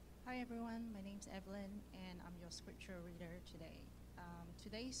everyone, my name is Evelyn and I'm your scripture reader today.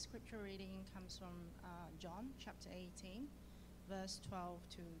 Today's scripture reading comes from John chapter 18, verse 12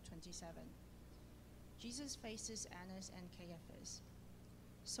 to 27. Jesus faces Annas and Caiaphas.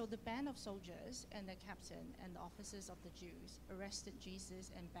 So the band of soldiers and the captain and the officers of the Jews arrested Jesus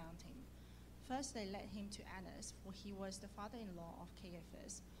and bound him. First they led him to Annas, for he was the father-in-law of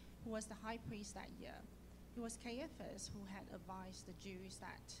Caiaphas, who was the high priest that year. It was Caiaphas who had advised the Jews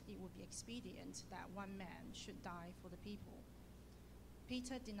that it would be expedient that one man should die for the people.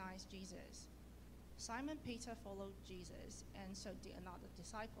 Peter denies Jesus. Simon Peter followed Jesus, and so did another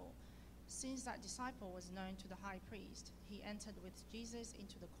disciple. Since that disciple was known to the high priest, he entered with Jesus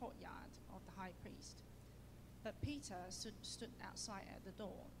into the courtyard of the high priest. But Peter stood outside at the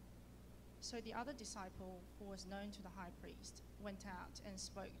door. So the other disciple, who was known to the high priest, went out and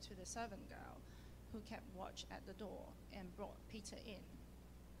spoke to the servant girl, who kept watch at the door, and brought Peter in.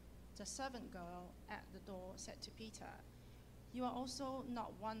 The servant girl at the door said to Peter, "You are also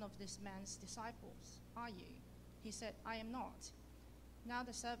not one of this man's disciples, are you?" He said, "I am not." Now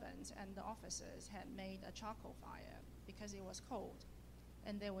the servants and the officers had made a charcoal fire, because it was cold,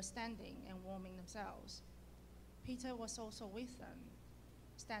 and they were standing and warming themselves. Peter was also with them,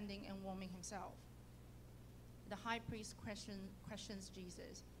 standing and warming himself. The high priest questions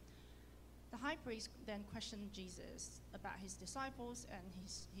Jesus. The high priest then questioned Jesus about his disciples and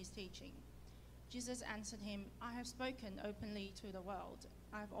his teaching. Jesus answered him, "I have spoken openly to the world.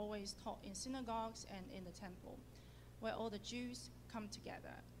 I have always taught in synagogues and in the temple, where all the Jews come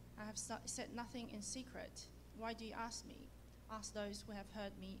together. I have said nothing in secret. Why do you ask me? Ask those who have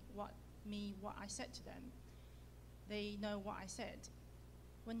heard what I said to them. They know what I said."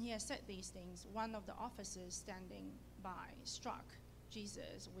 When he had said these things, one of the officers standing by struck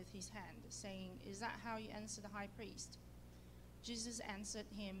Jesus with his hand, saying, "Is that how you answer the high priest?" Jesus answered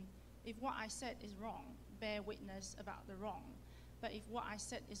him, "If what I said is wrong, bear witness about the wrong. But if what I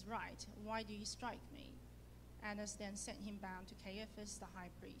said is right, why do you strike me?" Annas then sent him bound to Caiaphas the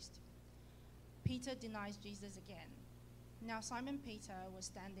high priest. Peter denies Jesus again. Now Simon Peter was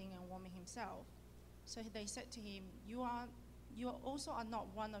standing and warming himself. So they said to him, You also are not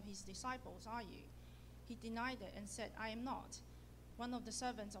one of his disciples, are you?" He denied it and said, "I am not." One of the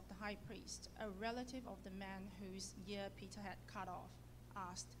servants of the high priest, a relative of the man whose ear Peter had cut off,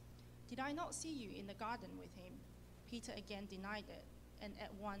 asked, "Did I not see you in the garden with him?" Peter again denied it, and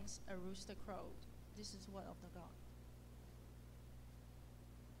at once a rooster crowed. This is the word of the God.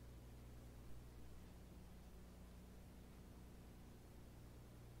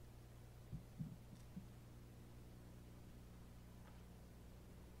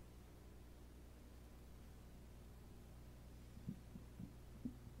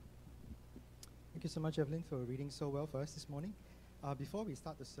 Thank you so much, Evelyn, for reading so well for us this morning. Before we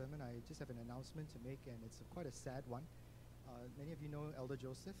start the sermon, I just have an announcement to make, and it's quite a sad one. Many of you know Elder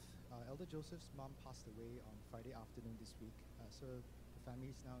Joseph. Elder Joseph's mom passed away on Friday afternoon this week, so the family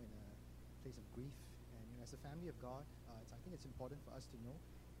is now in a place of grief. And as a family of God, I think it's important for us to know,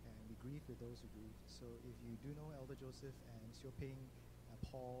 and we grieve with those who grieve. So if you do know Elder Joseph and Sio Ping,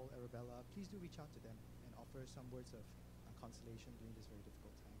 Paul, Arabella, please do reach out to them and offer some words of consolation during this very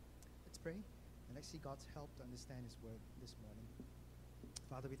difficult time. Let's pray. And let's see God's help to understand His word this morning.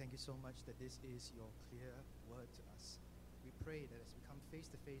 Father, we thank you so much that this is your clear word to us. We pray that as we come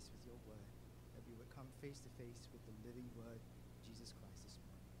face to face with your word, that we would come face to face with the living word, Jesus Christ, this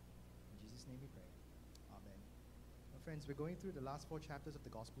morning. In Jesus' name we pray. Amen. Now, friends, we're going through the last 4 chapters of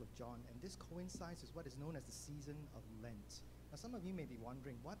the Gospel of John, and this coincides with what is known as the season of Lent. Now, some of you may be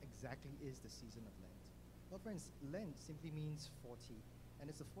wondering, what exactly is the season of Lent? Well, friends, Lent simply means 40. And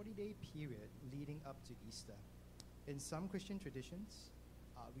it's a 40-day period leading up to Easter. In some Christian traditions,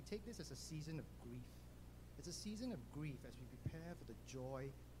 we take this as a season of grief. It's a season of grief as we prepare for the joy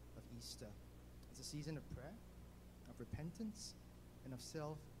of Easter. It's a season of prayer, of repentance, and of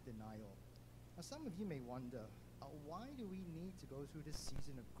self-denial. Now, some of you may wonder, why do we need to go through this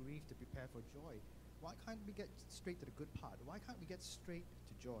season of grief to prepare for joy? Why can't we get straight to the good part? Why can't we get straight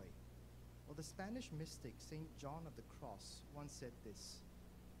to joy? Well, the Spanish mystic St. John of the Cross once said this: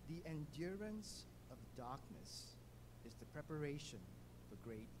 "The endurance of darkness is the preparation for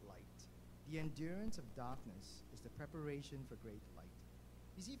great light." The endurance of darkness is the preparation for great light.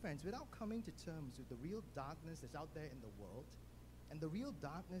 You see, friends, without coming to terms with the real darkness that's out there in the world and the real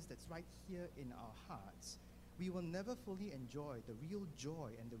darkness that's right here in our hearts, we will never fully enjoy the real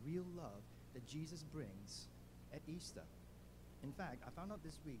joy and the real love that Jesus brings at Easter. In fact, I found out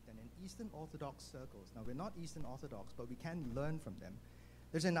this week that in Eastern Orthodox circles, now we're not Eastern Orthodox, but we can learn from them,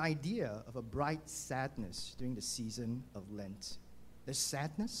 there's an idea of a bright sadness during the season of Lent. There's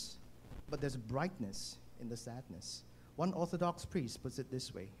sadness, but there's brightness in the sadness. One Orthodox priest puts it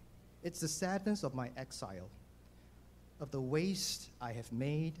this way: it's the sadness of my exile, of the waste I have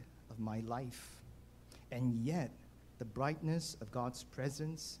made of my life, and yet the brightness of God's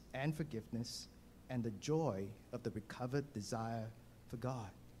presence and forgiveness and the joy of the recovered desire for God.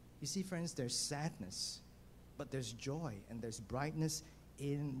 You see, friends, there's sadness, but there's joy and there's brightness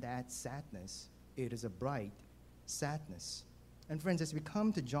in that sadness. It is a bright sadness. And friends, as we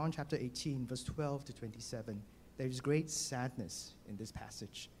come to John chapter 18, verse 12 to 27, there is great sadness in this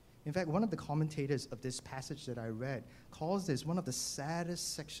passage. In fact, one of the commentators of this passage that I read calls this one of the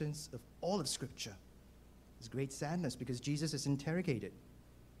saddest sections of all of Scripture. There's great sadness because Jesus is interrogated.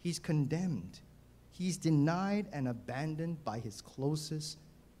 He's condemned. He's denied and abandoned by his closest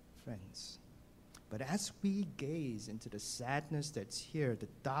friends. But as we gaze into the sadness that's here, the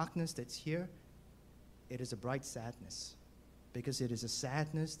darkness that's here, it is a bright sadness because it is a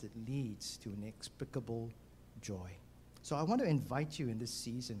sadness that leads to inexplicable joy. So I want to invite you in this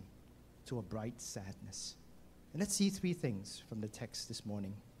season to a bright sadness. And let's see three things from the text this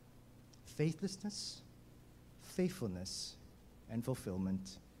morning: faithlessness, faithfulness, and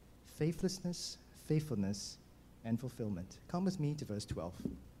fulfillment. Faithlessness, faithfulness, and fulfillment. Come with me to verse 12.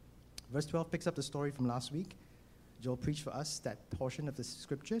 Verse 12 picks up the story from last week. Joel preached for us that portion of the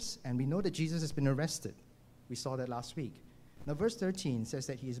scriptures, and we know that Jesus has been arrested. We saw that last week. Now, verse 13 says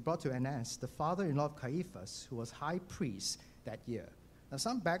that he is brought to Annas, the father-in-law of Caiaphas, who was high priest that year. Now,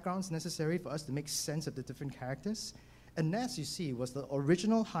 some background is necessary for us to make sense of the different characters. Annas, you see, was the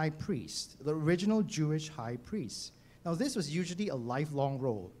original high priest, the original Jewish high priest. Now, this was usually a lifelong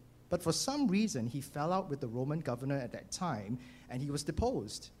role, but for some reason, he fell out with the Roman governor at that time, and he was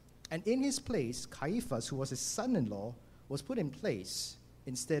deposed. And in his place, Caiaphas, who was his son-in-law, was put in place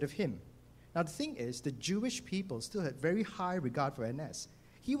instead of him. Now, the thing is, the Jewish people still had very high regard for Annas.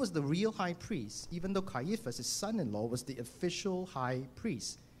 He was the real high priest, even though Caiaphas, his son-in-law, was the official high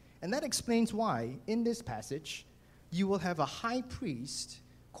priest. And that explains why, in this passage, you will have a high priest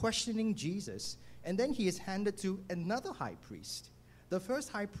questioning Jesus, and then he is handed to another high priest. The first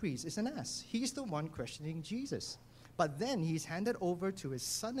high priest is Annas. He's the one questioning Jesus. But then he's handed over to his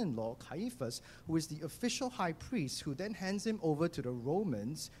son-in-law, Caiaphas, who is the official high priest, who then hands him over to the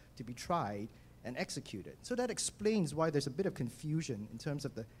Romans to be tried and executed. So that explains why there's a bit of confusion in terms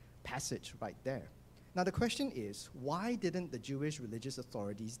of the passage right there. Now the question is, why didn't the Jewish religious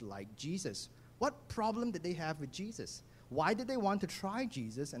authorities like Jesus? What problem did they have with Jesus? Why did they want to try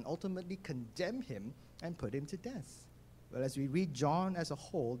Jesus and ultimately condemn him and put him to death? Well, as we read John as a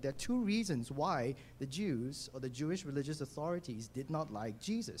whole, there are two reasons why the Jews or the Jewish religious authorities did not like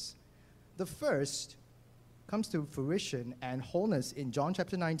Jesus. The first comes to fruition and wholeness in John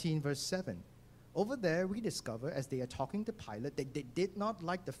chapter 19, verse 7. Over there, we discover, as they are talking to Pilate, that they did not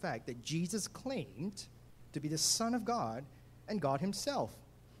like the fact that Jesus claimed to be the Son of God and God himself.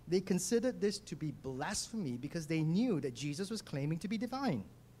 They considered this to be blasphemy because they knew that Jesus was claiming to be divine.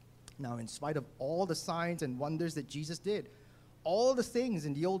 Now, in spite of all the signs and wonders that Jesus did, all the things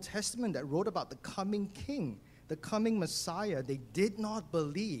in the Old Testament that wrote about the coming king, the coming Messiah, they did not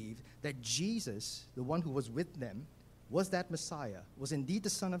believe that Jesus, the one who was with them, was that Messiah, was indeed the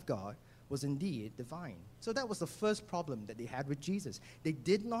Son of God, was indeed divine. So that was the first problem that they had with Jesus. They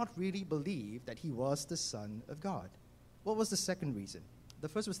did not really believe that he was the Son of God. What was the second reason? The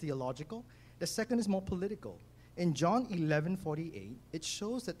first was theological. The second is more political. In John 11:48, it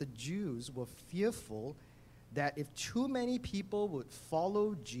shows that the Jews were fearful that if too many people would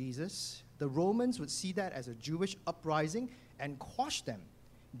follow Jesus, the Romans would see that as a Jewish uprising and quash them.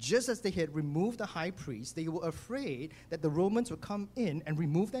 Just as they had removed the high priest, they were afraid that the Romans would come in and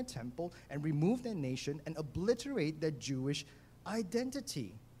remove their temple and remove their nation and obliterate their Jewish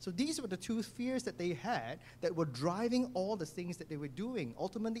identity. So these were the two fears that they had that were driving all the things that they were doing,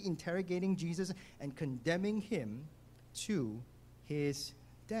 ultimately interrogating Jesus and condemning him to his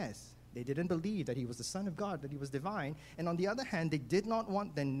death. They didn't believe that he was the Son of God, that he was divine. And on the other hand, they did not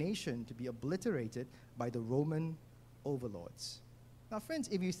want their nation to be obliterated by the Roman overlords. Now, friends,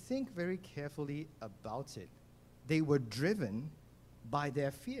 if you think very carefully about it, they were driven by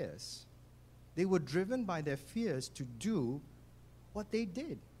their fears. They were driven by their fears to do what they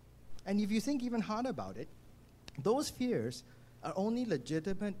did. And if you think even harder about it, those fears are only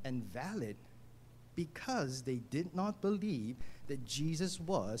legitimate and valid because they did not believe that Jesus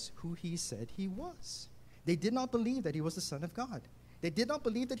was who he said he was. They did not believe that he was the Son of God. They did not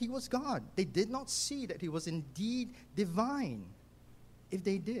believe that he was God. They did not see that he was indeed divine. If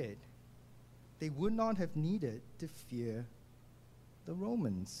they did, they would not have needed to fear the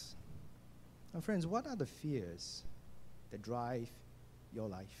Romans. Now, friends, what are the fears that drive your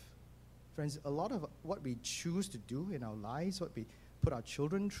life? Friends, a lot of what we choose to do in our lives, what we put our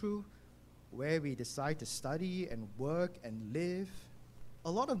children through, where we decide to study and work and live,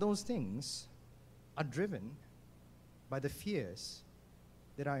 a lot of those things are driven by the fears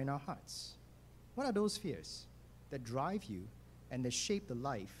that are in our hearts. What are those fears that drive you and that shape the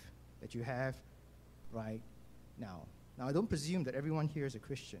life that you have right now? Now, I don't presume that everyone here is a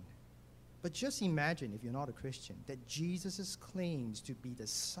Christian, but just imagine, if you're not a Christian, that Jesus' claims to be the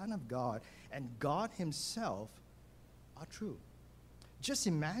Son of God and God himself are true. Just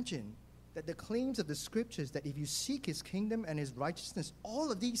imagine that the claims of the Scriptures, that if you seek his kingdom and his righteousness,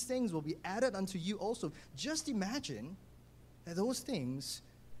 all of these things will be added unto you also. Just imagine that those things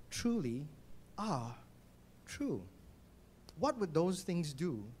truly are true. What would those things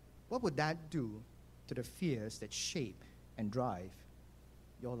do? What would that do to the fears that shape and drive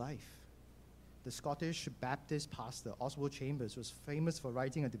your life? The Scottish Baptist pastor Oswald Chambers was famous for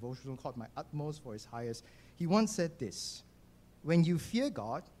writing a devotional called My Utmost for His Highest. He once said this: when you fear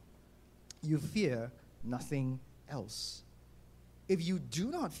God, you fear nothing else. If you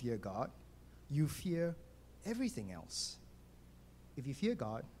do not fear God, you fear everything else. If you fear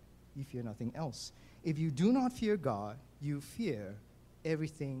God, you fear nothing else. If you do not fear God, you fear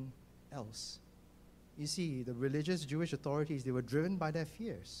everything else. You see, the religious Jewish authorities, they were driven by their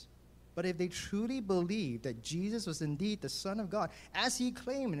fears. But if they truly believed that Jesus was indeed the Son of God, as he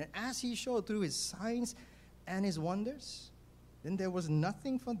claimed and as he showed through his signs and his wonders, then there was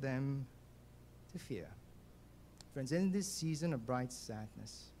nothing for them to fear. Friends, in this season of bright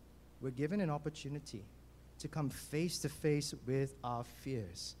sadness, we're given an opportunity to come face to face with our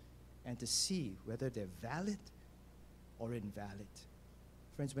fears and to see whether they're valid or invalid.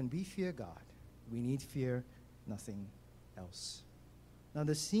 Friends, when we fear God, we need fear nothing else. Now,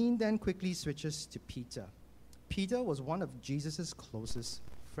 the scene then quickly switches to Peter. Peter was one of Jesus' closest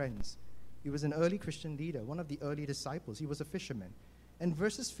friends. He was an early Christian leader, one of the early disciples. He was a fisherman. And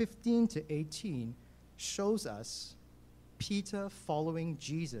verses 15 to 18 shows us Peter following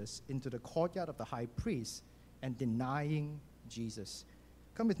Jesus into the courtyard of the high priest and denying Jesus.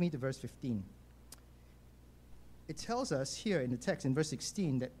 Come with me to verse 15. It tells us here in the text, in verse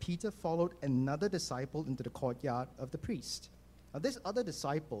 16, that Peter followed another disciple into the courtyard of the priest. Now, this other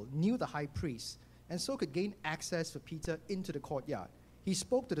disciple knew the high priest and so could gain access for Peter into the courtyard. He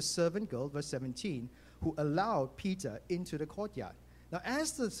spoke to the servant girl, verse 17, who allowed Peter into the courtyard. Now,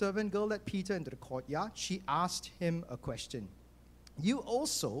 as the servant girl let Peter into the courtyard, she asked him a question. You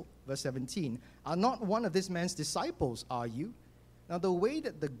also, verse 17, are not one of this man's disciples, are you? Now, the way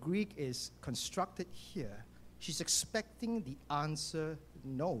that the Greek is constructed here, she's expecting the answer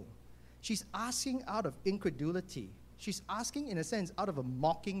no. She's asking out of incredulity. She's asking, in a sense, out of a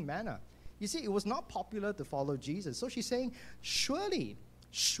mocking manner. You see, it was not popular to follow Jesus. So she's saying, surely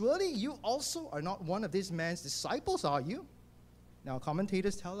you also are not one of this man's disciples, are you? Now,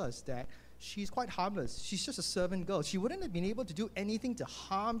 commentators tell us that she's quite harmless. She's just a servant girl. She wouldn't have been able to do anything to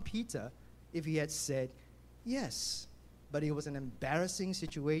harm Peter if he had said yes. But it was an embarrassing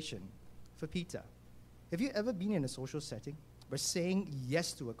situation for Peter. Have you ever been in a social setting where saying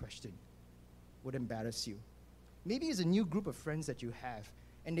yes to a question would embarrass you? Maybe it's a new group of friends that you have,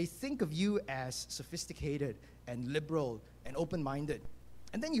 and they think of you as sophisticated and liberal and open-minded.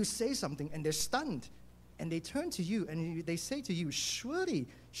 And then you say something, and they're stunned. And they turn to you, and they say to you, surely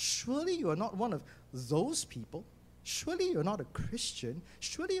you are not one of those people. Surely you're not a Christian.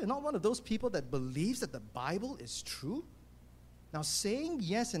 Surely you're not one of those people that believes that the Bible is true. Now, saying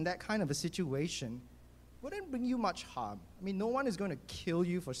yes in that kind of a situation wouldn't bring you much harm. I mean, no one is going to kill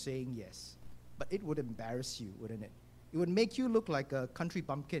you for saying yes. But it would embarrass you, wouldn't it? It would make you look like a country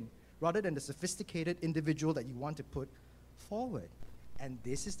bumpkin rather than the sophisticated individual that you want to put forward. And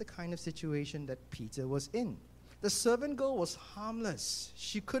this is the kind of situation that Peter was in. The servant girl was harmless.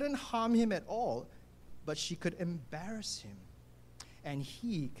 She couldn't harm him at all, but she could embarrass him. And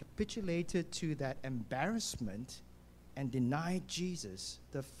he capitulated to that embarrassment and denied Jesus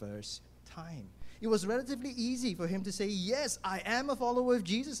the first time. It was relatively easy for him to say, yes, I am a follower of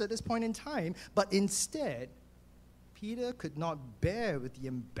Jesus at this point in time, but instead, Peter could not bear with the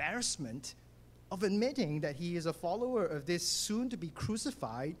embarrassment of admitting that he is a follower of this soon-to-be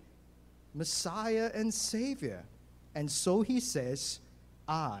crucified Messiah and Savior. And so he says,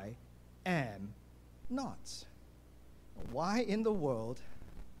 I am not. Why in the world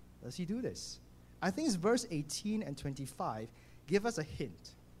does he do this? I think it's verse 18 and 25 give us a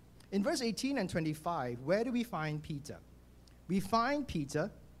hint. In verse 18 and 25, where do we find Peter? We find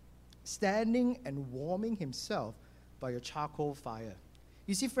Peter standing and warming himself by a charcoal fire.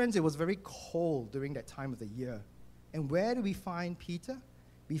 You see, friends, it was very cold during that time of the year. And where do we find Peter?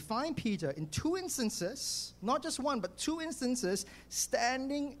 we find Peter in two instances, not just one, but two instances,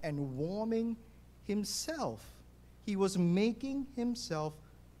 standing and warming himself. He was making himself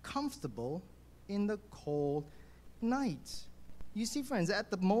comfortable in the cold night. You see, friends,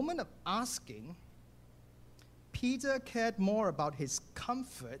 at the moment of asking, Peter cared more about his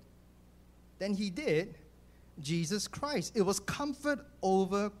comfort than he did Jesus Christ. It was comfort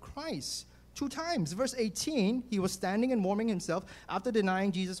over Christ. 2 times. Verse 18, he was standing and warming himself after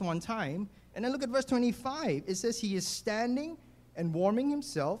denying Jesus 1 time. And then look at verse 25. It says he is standing and warming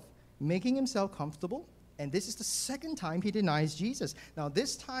himself, making himself comfortable. And this is the 2nd time he denies Jesus. Now,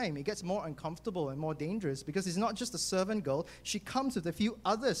 this time, it gets more uncomfortable and more dangerous because it's not just a servant girl. She comes with a few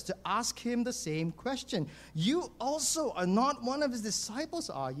others to ask him the same question. You also are not one of his disciples,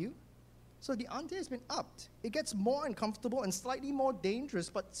 are you? So the ante has been upped. It gets more uncomfortable and slightly more dangerous,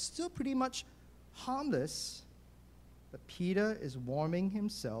 but still pretty much harmless. But Peter is warming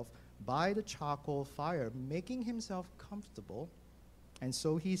himself by the charcoal fire, making himself comfortable. And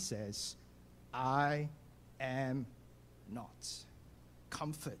so he says, I am not.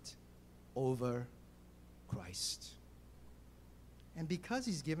 Comfort over Christ. And because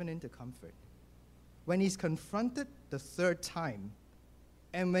he's given into comfort, when he's confronted the 3rd time,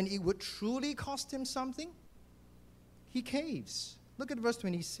 and when it would truly cost him something, he caves. Look at verse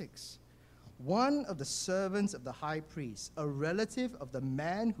 26. One of the servants of the high priest, a relative of the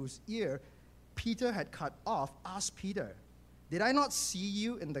man whose ear Peter had cut off, asked Peter, did I not see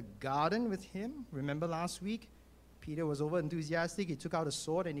you in the garden with him? Remember last week? Peter was over enthusiastic. He took out a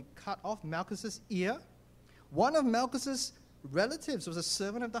sword and he cut off Malchus's ear. One of Malchus's relatives was a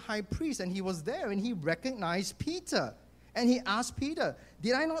servant of the high priest, and he was there, and he recognized Peter. And he asked Peter,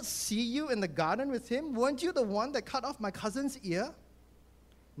 did I not see you in the garden with him? Weren't you the one that cut off my cousin's ear?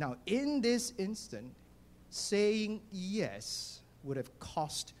 Now, in this instant, saying yes would have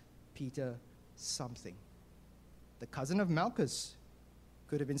cost Peter something. The cousin of Malchus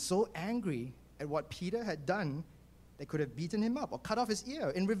could have been so angry at what Peter had done, they could have beaten him up or cut off his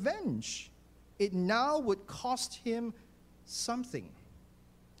ear in revenge. It now would cost him something.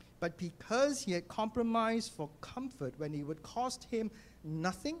 But because he had compromised for comfort when it would cost him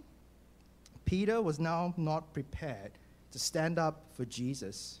nothing, Peter was now not prepared to stand up for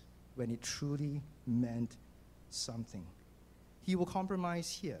Jesus when it truly meant something. He will compromise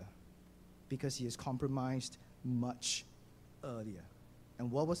here because he has compromised much earlier.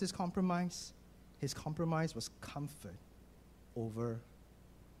 And what was his compromise? His compromise was comfort over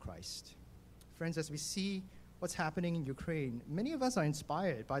Christ. Friends, as we see what's happening in Ukraine, many of us are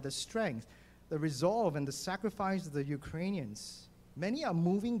inspired by the strength, the resolve, and the sacrifice of the Ukrainians. Many are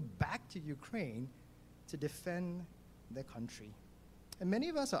moving back to Ukraine to defend their country. And many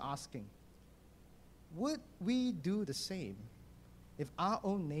of us are asking, would we do the same if our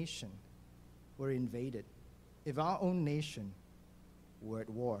own nation were invaded, if our own nation were at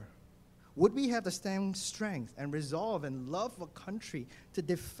war? Would we have the same strength and resolve and love for country to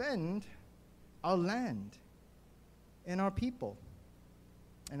defend our land and our people?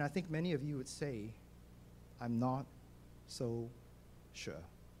 And I think many of you would say, I'm not so sure.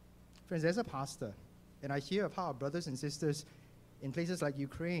 Friends, as a pastor, and I hear of how our brothers and sisters in places like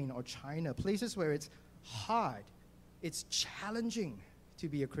Ukraine or China, places where it's hard, it's challenging to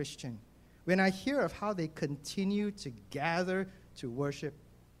be a Christian, when I hear of how they continue to gather to worship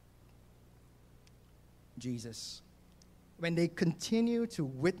Jesus, when they continue to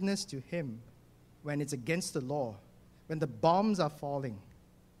witness to him when it's against the law, when the bombs are falling,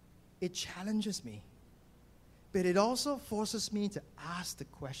 it challenges me. But it also forces me to ask the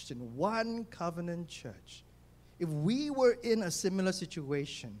question, One Covenant Church, if we were in a similar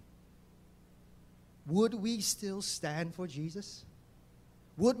situation, would we still stand for Jesus?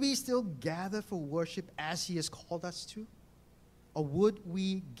 Would we still gather for worship as he has called us to? Or would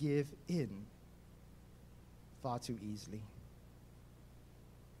we give in far too easily?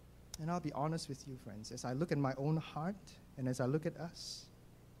 And I'll be honest with you, friends, as I look at my own heart and as I look at us,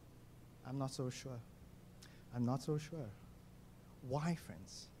 I'm not so sure. I'm not so sure. Why,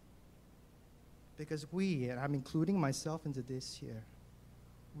 friends? Because we, and I'm including myself into this here,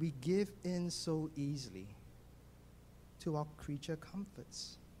 we give in so easily to our creature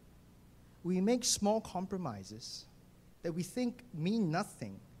comforts. We make small compromises that we think mean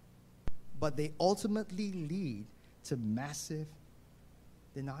nothing, but they ultimately lead to massive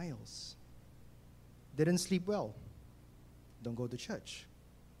denials. Didn't sleep well, don't go to church.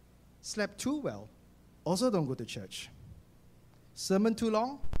 Slept too well, also don't go to church. Sermon too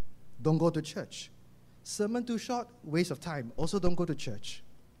long, don't go to church. Sermon too short, waste of time, also don't go to church.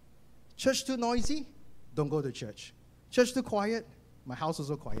 Church too noisy, don't go to church. Church too quiet, my house was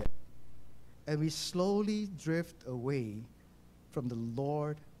so quiet. And we slowly drift away from the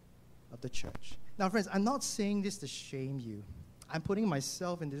Lord of the church. Now, friends, I'm not saying this to shame you. I'm putting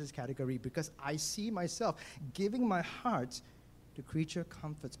myself in this category because I see myself giving my heart to creature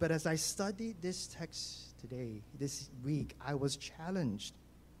comforts. But as I studied this text today, this week, I was challenged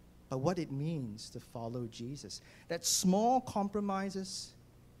by what it means to follow Jesus. That small compromises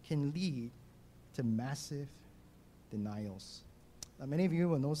can lead to massive denials. Many of you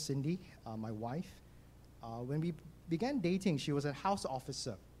will know Cindy, my wife. When we began dating, she was a house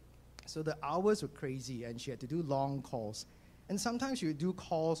officer. So the hours were crazy, and she had to do long calls. And sometimes she would do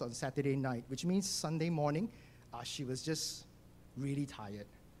calls on Saturday night, which means Sunday morning, she was just really tired.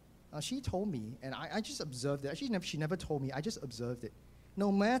 She told me, and I just observed it. Actually, she never told me. I just observed it.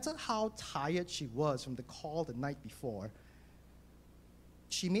 No matter how tired she was from the call the night before,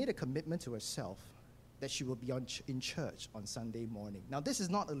 she made a commitment to herself that she will be in church on Sunday morning. Now, this is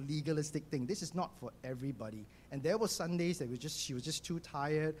not a legalistic thing. This is not for everybody. And there were Sundays that she was just too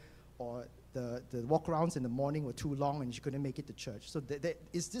tired, or the walk-arounds in the morning were too long and she couldn't make it to church. So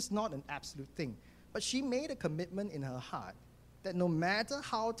is this not an absolute thing? But she made a commitment in her heart that no matter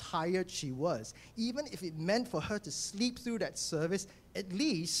how tired she was, even if it meant for her to sleep through that service, at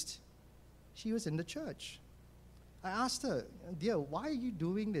least she was in the church. I asked her, dear, why are you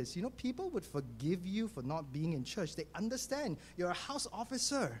doing this? You know, people would forgive you for not being in church. They understand you're a house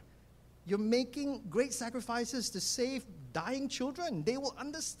officer. You're making great sacrifices to save dying children. They will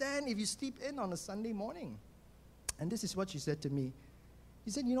understand if you sleep in on a Sunday morning. And this is what she said to me.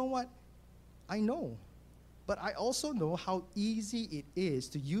 She said, you know what? I know. But I also know how easy it is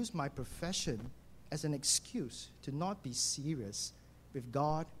to use my profession as an excuse to not be serious with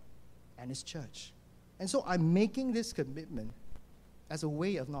God and His church. And so I'm making this commitment as a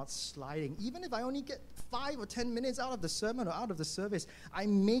way of not sliding. Even if I only get 5 or 10 minutes out of the sermon or out of the service,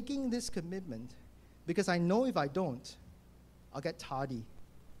 I'm making this commitment because I know if I don't, I'll get tardy.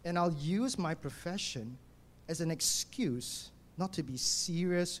 And I'll use my profession as an excuse not to be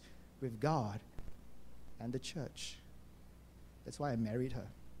serious with God and the church. That's why I married her.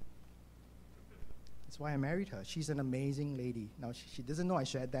 That's why I married her. She's an amazing lady. Now, she doesn't know I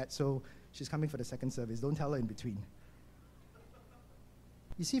shared that, so she's coming for the second service. Don't tell her in between.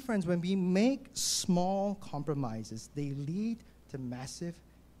 You see, friends, when we make small compromises, they lead to massive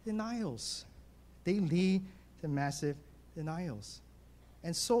denials. They lead to massive denials.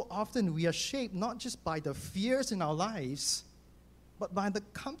 And so often we are shaped not just by the fears in our lives, but by the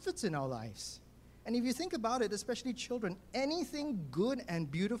comforts in our lives. And if you think about it, especially children, anything good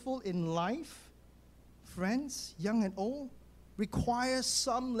and beautiful in life, friends, young and old, requires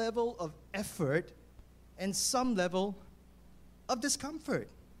some level of effort and some level of discomfort.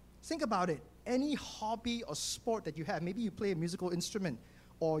 Think about it. Any hobby or sport that you have, maybe you play a musical instrument,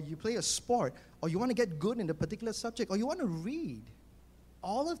 or you play a sport, or you want to get good in a particular subject, or you want to read.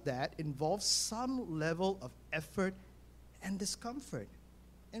 All of that involves some level of effort and discomfort.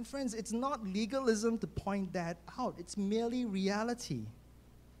 And friends, it's not legalism to point that out. It's merely reality.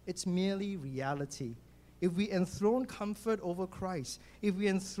 It's merely reality. If we enthrone comfort over Christ, if we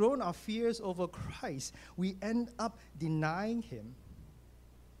enthrone our fears over Christ, we end up denying Him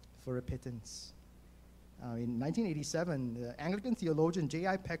for a pittance. In 1987, the Anglican theologian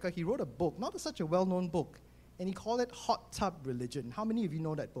J.I. Packer, he wrote a book, not such a well-known book, and he called it Hot Tub Religion. How many of you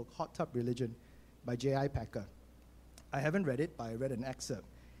know that book, Hot Tub Religion, by J.I. Packer? I haven't read it, but I read an excerpt.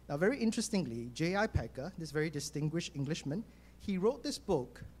 Now, very interestingly, J.I. Packer, this very distinguished Englishman, he wrote this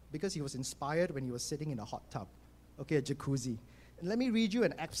book because he was inspired when he was sitting in a hot tub, okay, a jacuzzi. And let me read you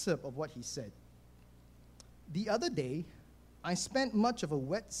an excerpt of what he said. The other day, I spent much of a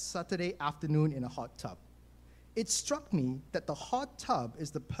wet Saturday afternoon in a hot tub. It struck me that the hot tub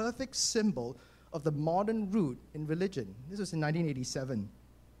is the perfect symbol of the modern root in religion. This was in 1987.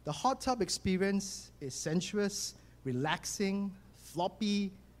 The hot tub experience is sensuous, relaxing,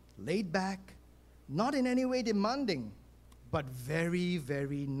 floppy, laid back, not in any way demanding, but very,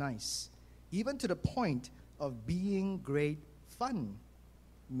 very nice, even to the point of being great fun.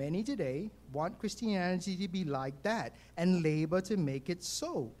 Many today want Christianity to be like that and labor to make it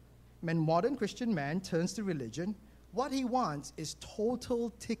so. When modern Christian man turns to religion, what he wants is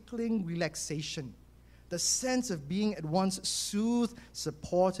total tickling relaxation, the sense of being at once soothed,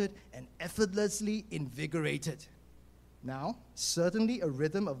 supported, and effortlessly invigorated. Now, certainly a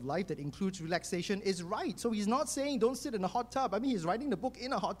rhythm of life that includes relaxation is right. So he's not saying don't sit in a hot tub. I mean, he's writing the book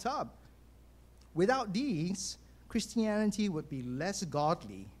in a hot tub. Without these, Christianity would be less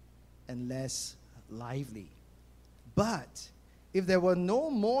godly and less lively. But if there were no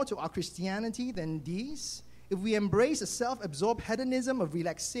more to our Christianity than these, if we embrace a self-absorbed hedonism of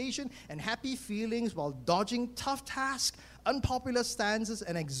relaxation and happy feelings while dodging tough tasks, unpopular stances,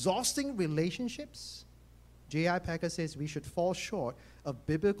 and exhausting relationships, J.I. Packer says we should fall short of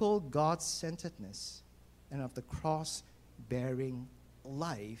biblical God-centeredness and of the cross-bearing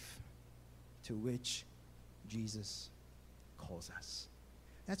life to which Jesus calls us.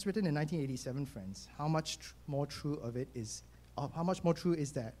 That's written in 1987, friends. How much more true is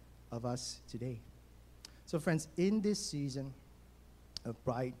that of us today? So, friends, in this season of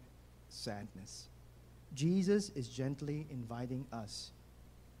bright sadness, Jesus is gently inviting us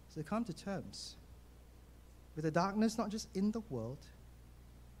to come to terms with the darkness not just in the world,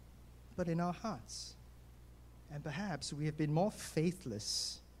 but in our hearts. And perhaps we have been more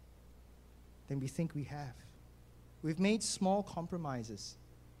faithless than we think we have. We've made small compromises,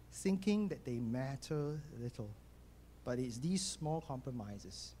 thinking that they matter little. But it's these small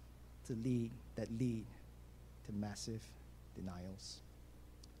compromises that lead to massive denials.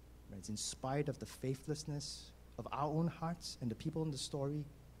 It's in spite of the faithlessness of our own hearts and the people in the story,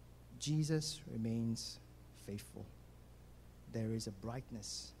 Jesus remains faithful. There is a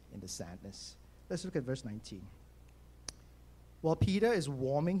brightness in the sadness. Let's look at verse 19. While Peter is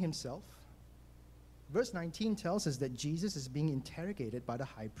warming himself, verse 19 tells us that Jesus is being interrogated by the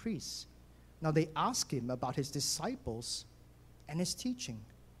high priest. Now they ask him about his disciples and his teaching.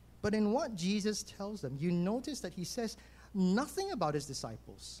 But in what Jesus tells them, you notice that he says nothing about his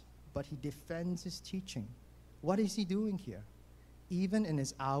disciples, but he defends his teaching. What is he doing here? Even in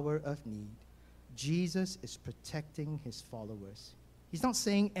his hour of need, Jesus is protecting his followers. He's not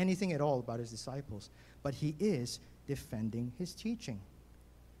saying anything at all about his disciples, but he is defending his teaching.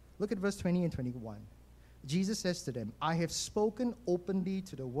 Look at verse 20 and 21. Jesus says to them, I have spoken openly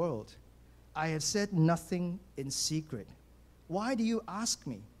to the world. I have said nothing in secret. Why do you ask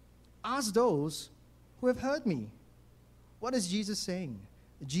me? Ask those who have heard me. What is Jesus saying?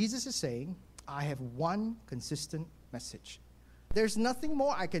 Jesus is saying, I have one consistent message. There's nothing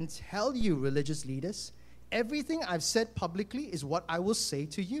more I can tell you, religious leaders. Everything I've said publicly is what I will say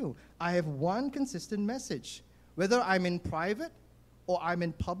to you. I have one consistent message. Whether I'm in private or I'm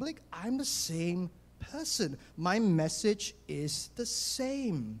in public, I'm the same person. My message is the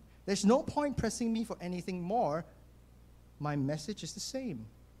same. There's no point pressing me for anything more. My message is the same.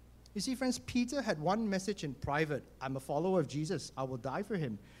 You see, friends, Peter had one message in private. I'm a follower of Jesus. I will die for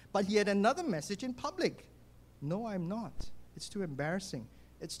him. But he had another message in public. No, I'm not. It's too embarrassing.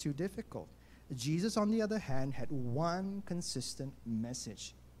 It's too difficult. Jesus, on the other hand, had one consistent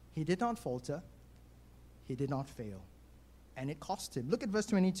message. He did not falter. He did not fail. And it cost him. Look at verse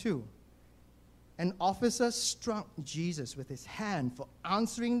 22. An officer struck Jesus with his hand for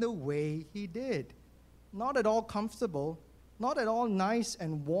answering the way he did. Not at all comfortable, not at all nice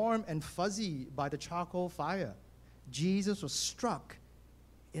and warm and fuzzy by the charcoal fire. Jesus was struck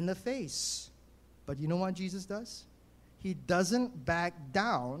in the face. But you know what Jesus does? He doesn't back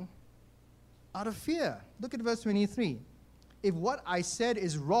down out of fear. Look at verse 23. If what I said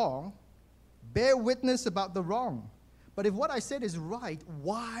is wrong, bear witness about the wrong. But if what I said is right,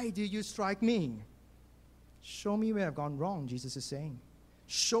 why do you strike me? Show me where I've gone wrong, Jesus is saying.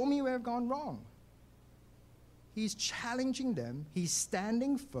 Show me where I've gone wrong. He's challenging them. He's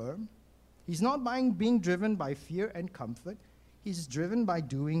standing firm. He's not being driven by fear and comfort. He's driven by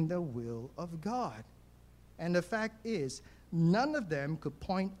doing the will of God. And the fact is, none of them could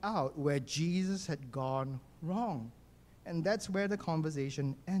point out where Jesus had gone wrong. And that's where the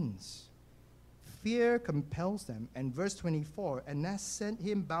conversation ends. Fear compels them. And verse 24, Annas sent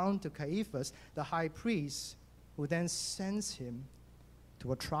him bound to Caiaphas, the high priest, who then sends him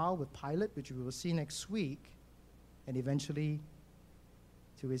to a trial with Pilate, which we will see next week, and eventually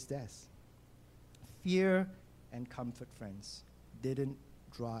to his death. Fear and comfort, friends, didn't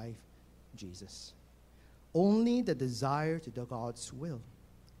drive Jesus. Only the desire to do God's will.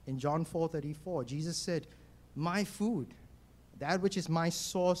 In John 4:34, Jesus said, my food, that which is my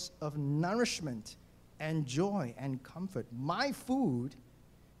source of nourishment and joy and comfort, my food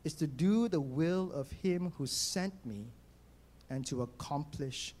is to do the will of him who sent me and to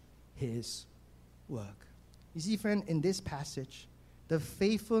accomplish his work. You see, friend, in this passage, the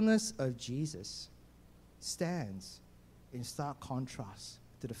faithfulness of Jesus stands in stark contrast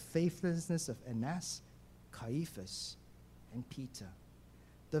to the faithlessness of Annas, Caiaphas, and Peter.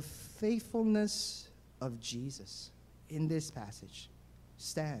 The faithfulness of Jesus in this passage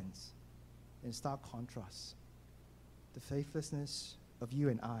stands in stark contrast to the faithlessness of you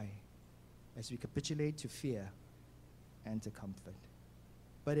and I as we capitulate to fear and to comfort.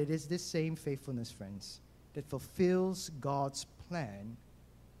 But it is this same faithfulness, friends, that fulfills God's plan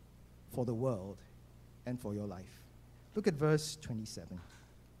for the world and for your life. Look at verse 27.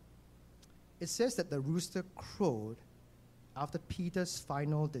 It says that the rooster crowed after Peter's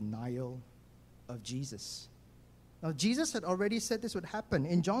final denial of Jesus. Now, Jesus had already said this would happen.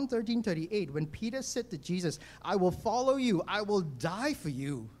 In John 13:38, when Peter said to Jesus, "I will follow you, I will die for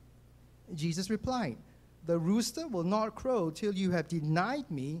you," Jesus replied, "The rooster will not crow till you have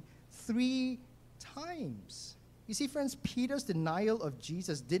denied me 3 times." You see, friends, Peter's denial of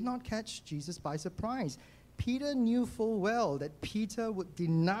Jesus did not catch Jesus by surprise. Peter knew full well that Peter would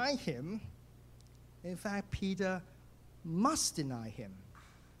deny him. In fact, Peter must deny him.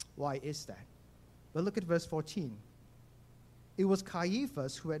 Why is that? Well, look at verse 14. It was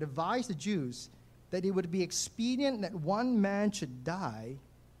Caiaphas who had advised the Jews that it would be expedient that one man should die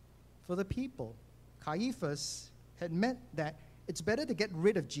for the people. Caiaphas had meant that it's better to get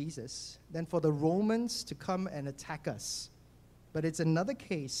rid of Jesus than for the Romans to come and attack us. But it's another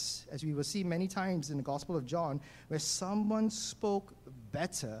case, as we will see many times in the Gospel of John, where someone spoke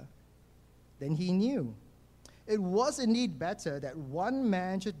better than he knew. It was indeed better that one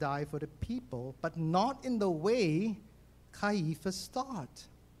man should die for the people, but not in the way Caiaphas thought.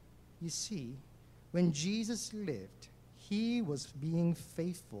 You see, when Jesus lived, he was being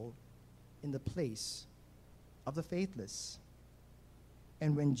faithful in the place of the faithless.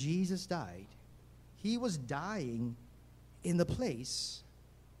 And when Jesus died, he was dying in the place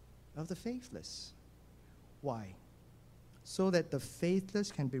of the faithless. Why? So that the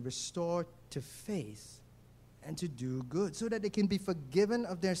faithless can be restored to faith and to do good, so that they can be forgiven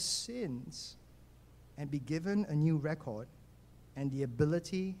of their sins and be given a new record and the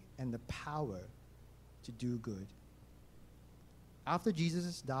ability and the power to do good. After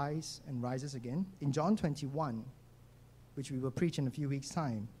Jesus dies and rises again, in John 21, which we will preach in a few weeks'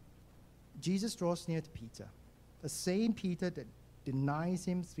 time, Jesus draws near to Peter, the same Peter that denies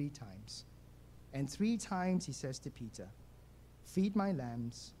him 3 times. And 3 times he says to Peter, "Feed my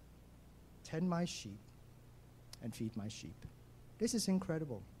lambs, tend my sheep, and feed my sheep." This is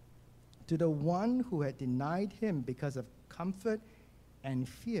incredible. To the one who had denied him because of comfort and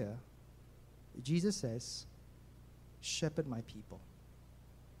fear, Jesus says, "Shepherd my people,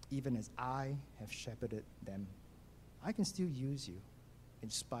 even as I have shepherded them." I can still use you in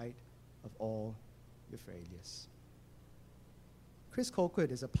spite of all your failures. Chris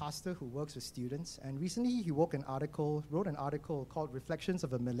Colquitt is a pastor who works with students, and recently he wrote an article called "Reflections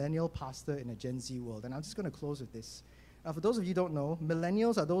of a Millennial Pastor in a Gen Z World." And I'm just going to close with this. For those of you who don't know,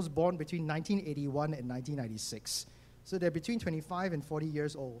 millennials are those born between 1981 and 1996. So they're between 25 and 40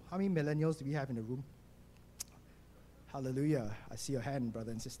 years old. How many millennials do we have in the room? Hallelujah. I see your hand,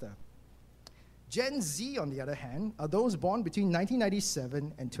 brother and sister. Gen Z, on the other hand, are those born between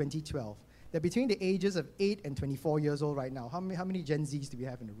 1997 and 2012. They're between the ages of 8 and 24 years old right now. How many Gen Zs do we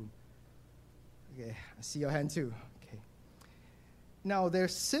have in the room? Okay, I see your hand too. Okay. Now, they're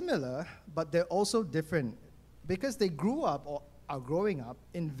similar, but they're also different because they grew up or are growing up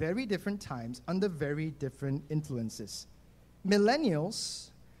in very different times under very different influences.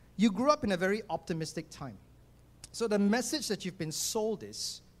 Millennials, you grew up in a very optimistic time. So the message that you've been sold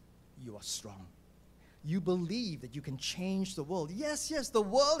is, you are strong. You believe that you can change the world. Yes, the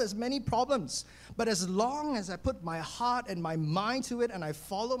world has many problems, but as long as I put my heart and my mind to it and I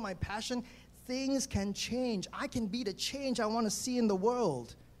follow my passion, things can change. I can be the change I want to see in the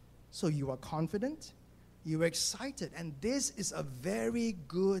world. So you are confident, you are excited, and this is a very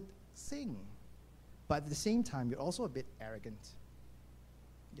good thing. But at the same time, you're also a bit arrogant.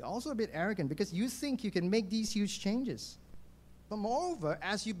 You're also a bit arrogant because you think you can make these huge changes. But moreover,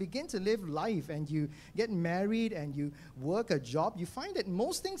 as you begin to live life and you get married and you work a job, you find that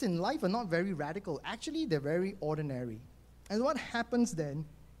most things in life are not very radical. Actually, they're very ordinary. And what happens then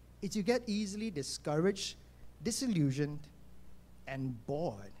is you get easily discouraged, disillusioned, and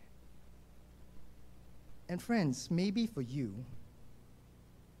bored. And friends, maybe for you,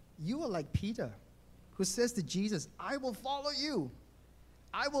 you are like Peter, who says to Jesus, "I will follow you.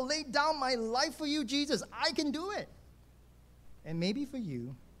 I will lay down my life for you, Jesus. I can do it." And maybe for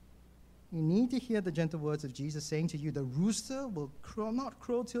you, you need to hear the gentle words of Jesus saying to you, "The rooster will not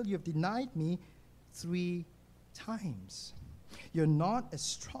crow till you have denied me 3 times. You're not as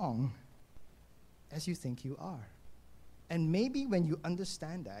strong as you think you are." And maybe when you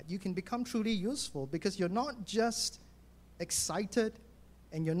understand that, you can become truly useful because you're not just excited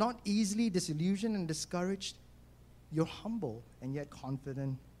and you're not easily disillusioned and discouraged. You're humble and yet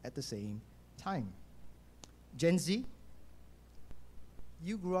confident at the same time. Gen Z,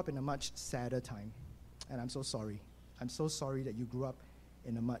 you grew up in a much sadder time, and I'm so sorry. I'm so sorry that you grew up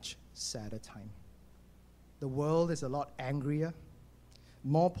in a much sadder time. The world is a lot angrier,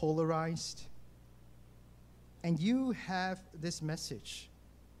 more polarized, and you have this message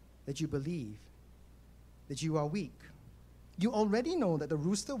that you believe that you are weak, you already know that the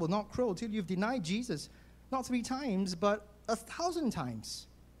rooster will not crow till you've denied Jesus, not 3 times, but 1,000 times.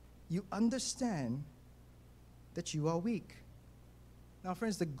 You understand that you are weak. Now,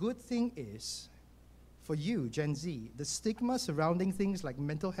 friends, the good thing is, for you, Gen Z, the stigma surrounding things like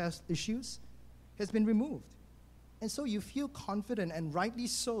mental health issues has been removed. And so you feel confident, and rightly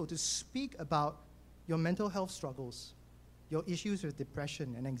so, to speak about your mental health struggles, your issues with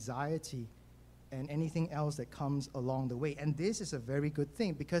depression and anxiety, and anything else that comes along the way. And this is a very good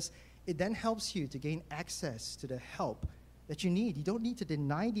thing, because it then helps you to gain access to the help that you need. You don't need to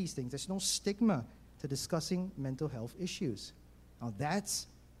deny these things. There's no stigma to discussing mental health issues. Now, that's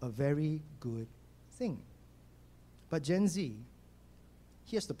a very good thing. But Gen Z,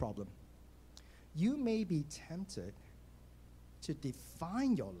 here's the problem. You may be tempted to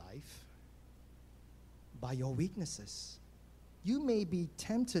define your life by your weaknesses. You may be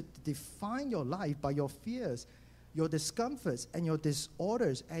tempted to define your life by your fears, your discomforts, and your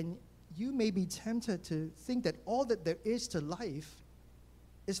disorders. And you may be tempted to think that all that there is to life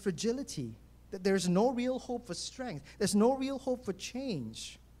is fragility, that there's no real hope for strength, there's no real hope for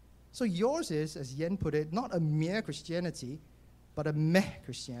change. So yours is, as Yen put it, not a mere Christianity, but a meh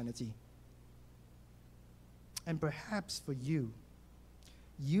Christianity. And perhaps for you,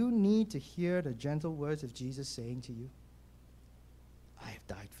 you need to hear the gentle words of Jesus saying to you, I have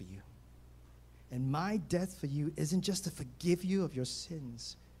died for you. And my death for you isn't just to forgive you of your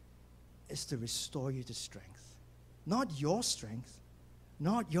sins, it's to restore you to strength. Not your strength,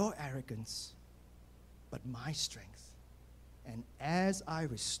 not your arrogance, but my strength. And as I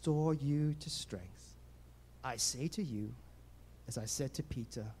restore you to strength, I say to you, as I said to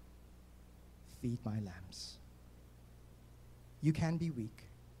Peter, feed my lambs. You can be weak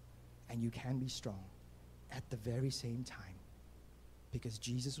and you can be strong at the very same time, because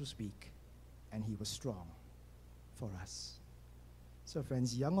Jesus was weak and he was strong for us. So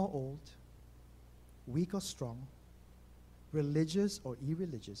friends, young or old, weak or strong, religious or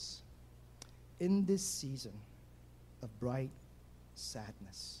irreligious, in this season of bright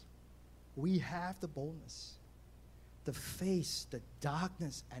sadness, we have the boldness to face the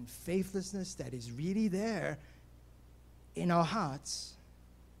darkness and faithlessness that is really there in our hearts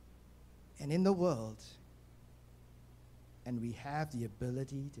and in the world. And we have the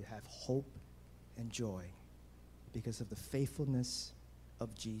ability to have hope and joy because of the faithfulness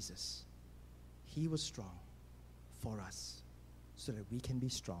of Jesus. He was strong for us so that we can be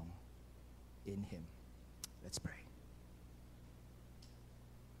strong in him. Let's pray.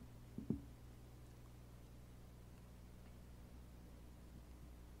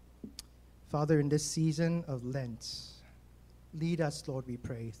 Father, in this season of Lent, lead us, Lord, we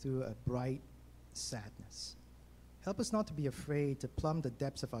pray, through a bright sadness. Help us not to be afraid to plumb the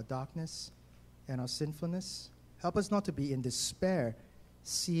depths of our darkness and our sinfulness. Help us not to be in despair,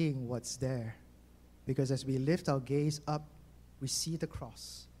 seeing what's there. Because as we lift our gaze up, we see the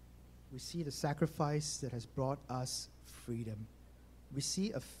cross. We see the sacrifice that has brought us freedom. We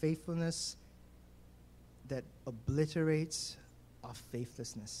see a faithfulness that obliterates our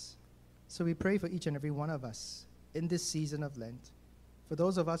faithlessness. So we pray for each and every one of us in this season of Lent, for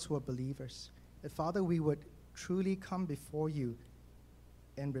those of us who are believers, that, Father, we would truly come before you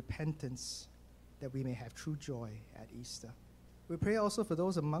in repentance, that we may have true joy at Easter. We pray also for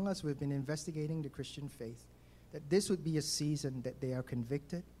those among us who have been investigating the Christian faith, that this would be a season that they are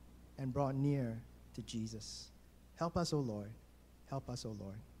convicted and brought near to Jesus. Help us, O Lord. Help us, O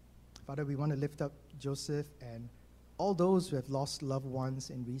Lord. Father, we want to lift up Joseph and all those who have lost loved ones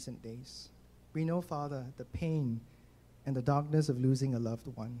in recent days. We know, Father, the pain and the darkness of losing a loved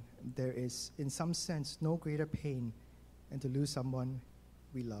one. There is, in some sense, no greater pain than to lose someone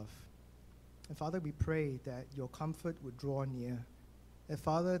we love. And Father, we pray that your comfort would draw near. And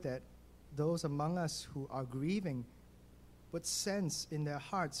Father, that those among us who are grieving would sense in their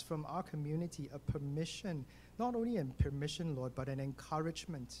hearts from our community a permission, not only a permission, Lord, but an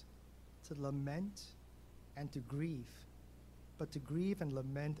encouragement to lament and to grieve, but to grieve and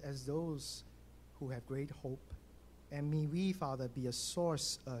lament as those who have great hope. And may we, Father, be a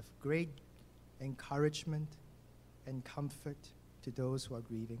source of great encouragement and comfort to those who are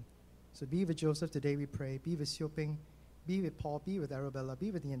grieving. So be with Joseph today, we pray. Be with Sioping, be with Paul, be with Arabella,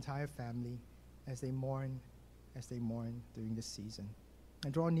 be with the entire family as they mourn during this season.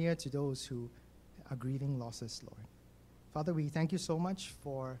 And draw near to those who are grieving losses, Lord. Father, we thank you so much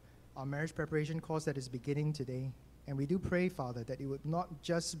for our marriage preparation course that is beginning today. And we do pray, Father, that it would not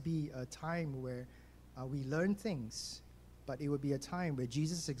just be a time where we learn things, but it would be a time where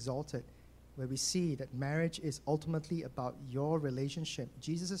Jesus is exalted where we see that marriage is ultimately about your relationship,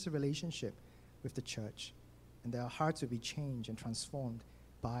 Jesus' relationship with the church, and that our hearts will be changed and transformed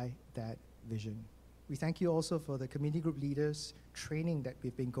by that vision. We thank you also for the community group leaders training that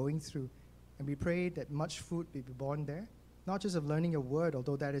we've been going through, and we pray that much fruit will be born there, not just of learning your word,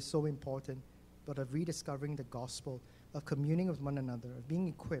 although that is so important, but of rediscovering the gospel, of communing with one another, of being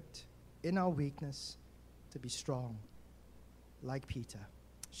equipped in our weakness to be strong, like Peter,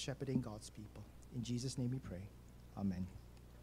 shepherding God's people. In Jesus' name we pray. Amen.